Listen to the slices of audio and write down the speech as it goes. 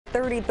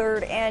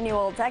33rd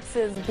annual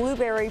Texas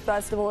Blueberry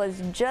Festival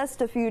is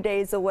just a few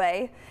days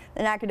away.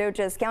 The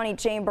Nacogdoches County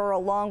Chamber,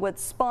 along with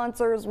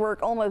sponsors,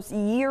 work almost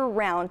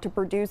year-round to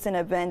produce an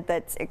event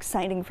that's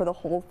exciting for the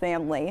whole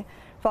family.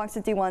 Fox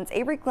 51's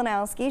Avery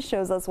Klanowski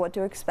shows us what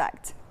to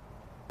expect.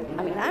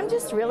 I mean, I'm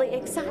just really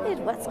excited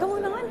what's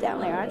going on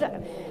down there.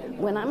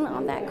 When I'm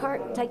on that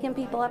cart taking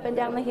people up and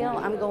down the hill,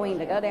 I'm going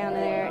to go down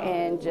there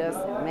and just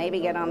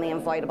maybe get on the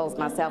inflatables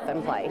myself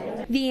and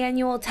play. The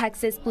annual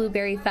Texas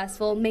Blueberry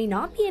Festival may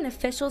not be an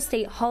official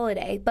state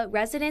holiday, but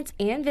residents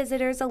and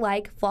visitors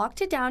alike flock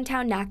to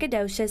downtown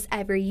Nacogdoches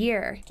every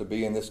year. To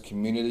be in this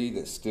community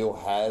that still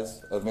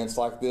has events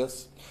like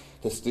this,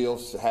 to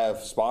still have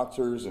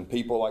sponsors and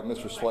people like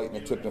Mr. Slayton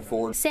and Tipton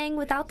Ford. Saying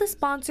without the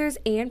sponsors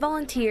and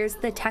volunteers,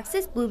 the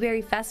Texas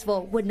Blueberry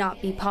Festival would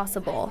not be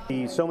possible.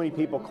 So many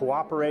people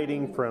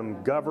cooperating,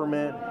 from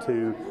government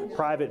to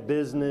private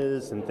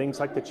business and things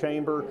like the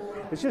chamber.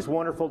 It's just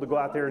wonderful to go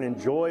out there and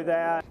enjoy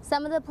that.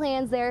 Some of the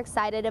plans they're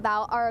excited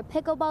about are a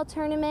pickleball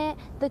tournament,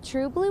 the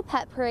True Blue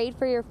Pet Parade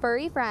for your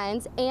furry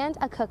friends, and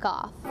a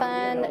cook-off.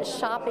 Fun,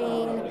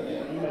 shopping,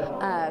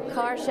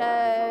 car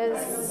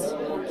shows,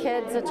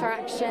 kids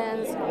attractions.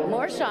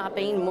 More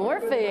shopping,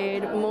 more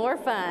food, more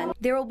fun.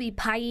 There will be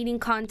pie eating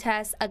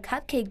contests, a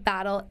cupcake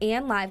battle,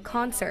 and live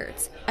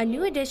concerts. A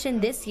new addition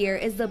this year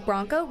is the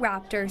Bronco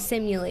Raptor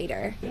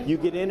Simulator. You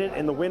get in it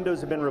and the windows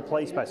have been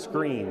replaced by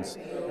screens,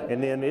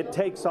 and then it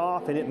takes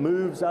off and it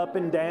moves up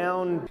and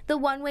down. The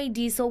one-way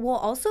diesel will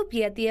also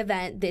be at the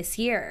event this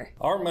year.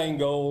 Our main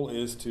goal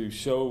is to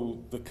show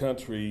the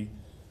country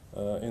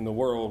in the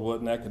world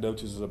what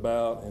Nacogdoches is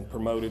about and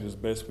promote it as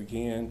best we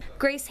can.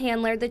 Grace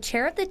Handler, the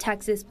chair of the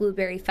Texas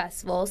Blueberry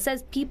Festival,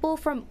 says people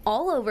from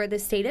all over the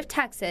state of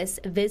Texas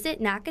visit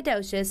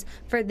Nacogdoches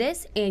for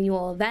this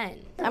annual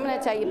event. I'm going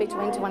to tell you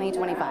between 20 and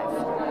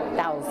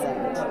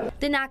 25,000.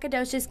 The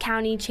Nacogdoches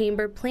County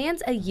Chamber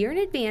plans a year in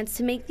advance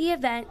to make the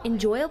event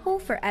enjoyable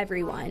for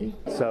everyone.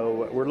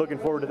 So we're looking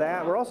forward to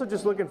that. We're also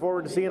just looking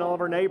forward to seeing all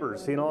of our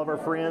neighbors, seeing all of our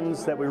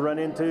friends that we run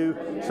into.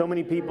 So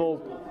many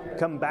people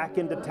come back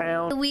into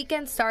town. The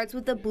weekend starts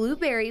with the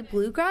Blueberry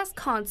Bluegrass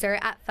concert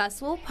at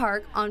Festival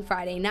Park on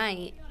Friday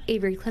night.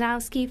 Avery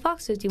Klanowski,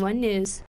 Fox 51 News.